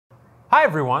Hi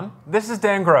everyone, this is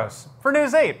Dan Gross for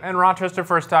News 8 and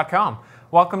RochesterFirst.com.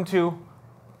 Welcome to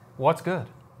What's Good,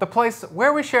 the place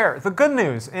where we share the good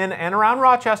news in and around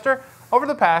Rochester over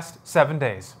the past 7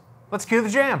 days. Let's cue the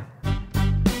jam.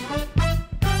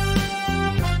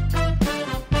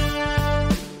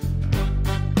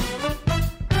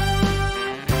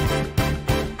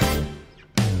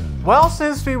 Well,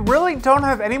 since we really don't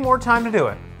have any more time to do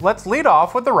it, let's lead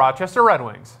off with the Rochester Red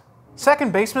Wings.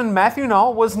 Second baseman Matthew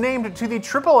Null was named to the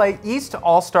AAA East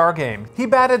All-Star Game. He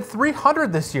batted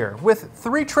 .300 this year with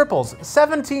 3 triples,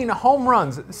 17 home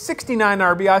runs, 69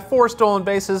 RBI, 4 stolen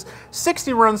bases,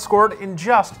 60 runs scored in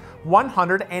just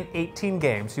 118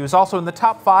 games. He was also in the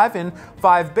top 5 in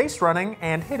 5 base running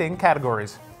and hitting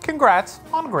categories. Congrats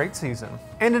on a great season.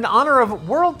 And in honor of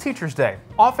World Teachers Day,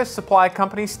 office supply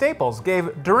company Staples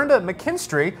gave Dorinda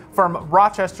McKinstry from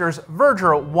Rochester's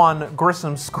Virgil 1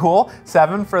 Grissom School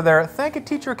 7 for their Thank a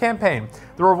Teacher campaign.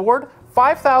 The reward,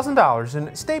 $5,000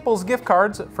 in Staples gift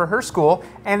cards for her school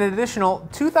and an additional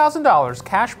 $2,000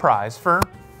 cash prize for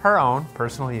her own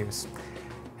personal use.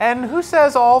 And who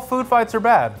says all food fights are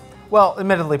bad? Well,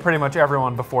 admittedly, pretty much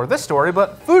everyone before this story,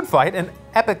 but Food Fight, an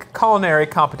epic culinary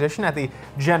competition at the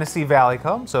Genesee Valley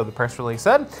Co., so the press release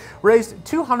said, raised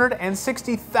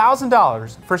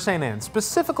 $260,000 for St. Anne's,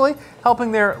 specifically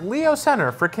helping their Leo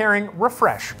Center for carrying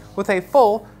Refresh with a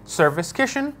full service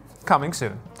kitchen coming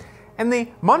soon. And the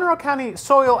Monroe County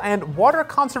Soil and Water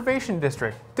Conservation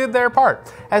District did their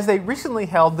part, as they recently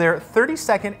held their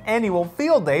 32nd annual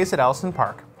Field Days at Ellison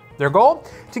Park. Their goal?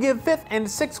 To give 5th and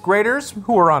 6th graders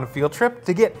who are on a field trip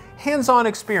to get hands-on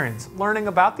experience learning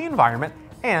about the environment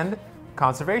and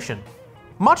conservation.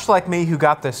 Much like me who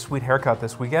got this sweet haircut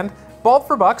this weekend, Bald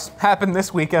for Bucks happened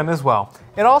this weekend as well.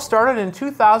 It all started in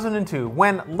 2002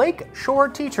 when Lake Shore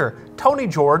teacher Tony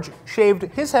George shaved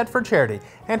his head for charity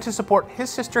and to support his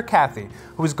sister Kathy,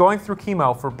 who was going through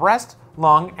chemo for breast,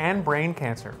 lung, and brain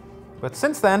cancer. But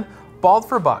since then, Bald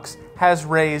for Bucks has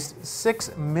raised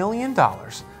 $6 million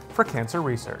for cancer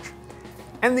research.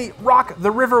 And the WROC the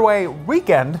Riverway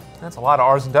weekend, that's a lot of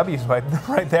R's and W's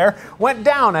right there, went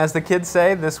down, as the kids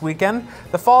say, this weekend.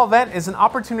 The fall event is an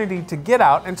opportunity to get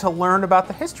out and to learn about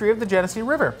the history of the Genesee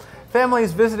River.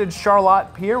 Families visited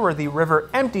Charlotte Pier, where the river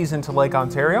empties into Lake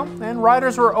Ontario, and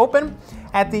riders were open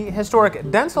at the historic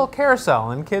Denzel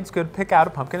Carousel, and kids could pick out a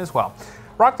pumpkin as well.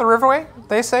 WROC the Riverway,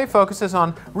 they say, focuses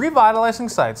on revitalizing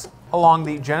sites along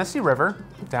the Genesee River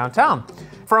downtown.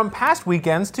 From past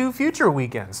weekends to future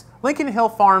weekends, Lincoln Hill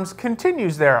Farms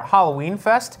continues their Halloween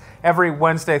Fest every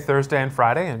Wednesday, Thursday, and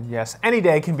Friday, and yes, any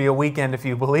day can be a weekend if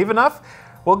you believe enough.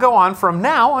 Will go on from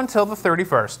now until the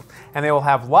 31st, and they will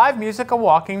have live music, a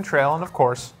walking trail, and of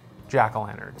course,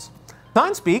 jack-o'-lanterns.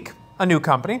 SignSpeak, a new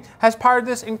company, has powered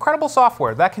this incredible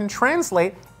software that can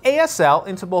translate ASL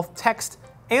into both text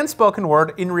and spoken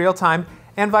word in real time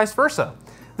and vice versa.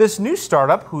 This new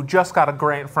startup, who just got a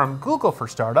grant from Google for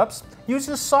Startups,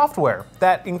 uses software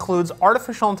that includes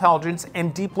artificial intelligence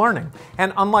and deep learning.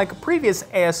 And unlike previous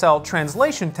ASL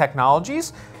translation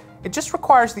technologies, it just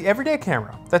requires the everyday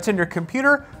camera that's in your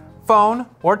computer, phone,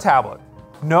 or tablet.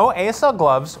 No ASL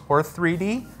gloves or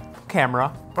 3D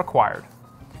camera required.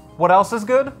 What else is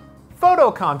good? Photo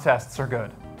contests are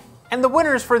good. And the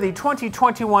winners for the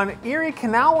 2021 Erie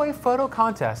Canalway Photo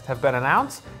Contest have been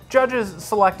announced. Judges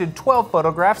selected 12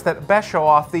 photographs that best show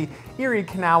off the Erie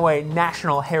Canalway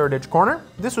National Heritage Corner.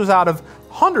 This was out of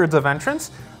hundreds of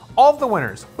entrants. All of the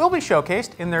winners will be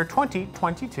showcased in their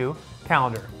 2022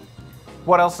 calendar.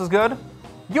 What else is good?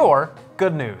 Your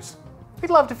good news.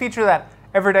 We'd love to feature that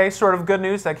everyday sort of good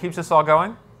news that keeps us all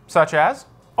going, such as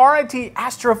RIT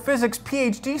Astrophysics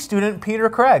PhD student Peter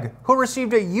Craig, who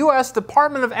received a U.S.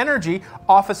 Department of Energy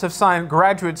Office of Science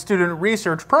Graduate Student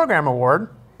Research Program Award.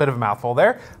 Bit of a mouthful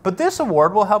there, but this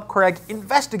award will help Craig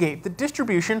investigate the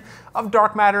distribution of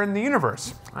dark matter in the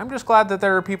universe. I'm just glad that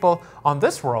there are people on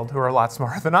this world who are a lot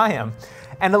smarter than I am.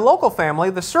 And a local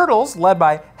family, the Sertles, led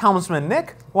by helmsman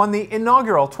Nick, won the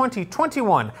inaugural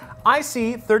 2021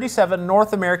 IC-37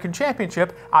 North American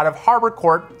Championship out of Harbor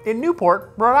Court in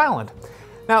Newport, Rhode Island.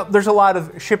 Now, there's a lot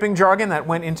of shipping jargon that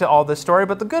went into all this story,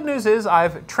 but the good news is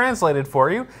I've translated for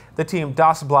you the team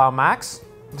Das Blau Max.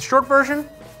 The short version,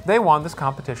 they won this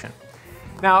competition.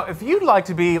 Now, if you'd like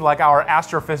to be like our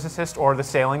astrophysicist or the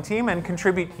sailing team and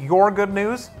contribute your good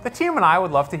news, the team and I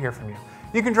would love to hear from you.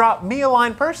 You can drop me a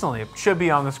line personally. It should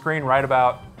be on the screen right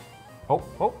about,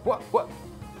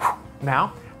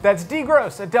 now. That's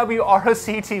dgross at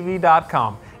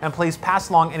WROCTV.com. And please pass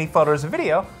along any photos or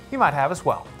video you might have as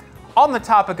well. On the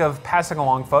topic of passing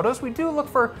along photos, we do look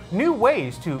for new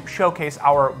ways to showcase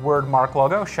our word mark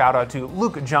logo. Shout out to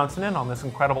Luke Johnson on this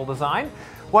incredible design.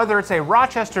 Whether it's a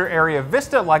Rochester area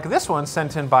vista like this one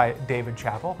sent in by David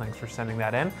Chappell, thanks for sending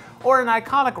that in, or an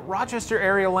iconic Rochester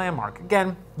area landmark.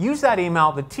 Again, use that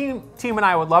email. The team and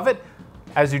I would love it.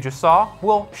 As you just saw,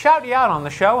 we'll shout you out on the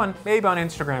show and maybe on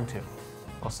Instagram too.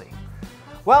 We'll see.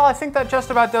 Well, I think that just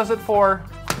about does it for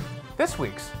this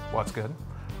week's What's Good.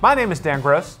 My name is Dan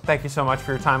Gross. Thank you so much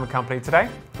for your time and company today.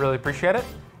 Really appreciate it.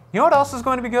 You know what else is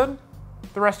going to be good?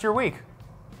 The rest of your week.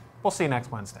 We'll see you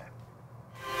next Wednesday.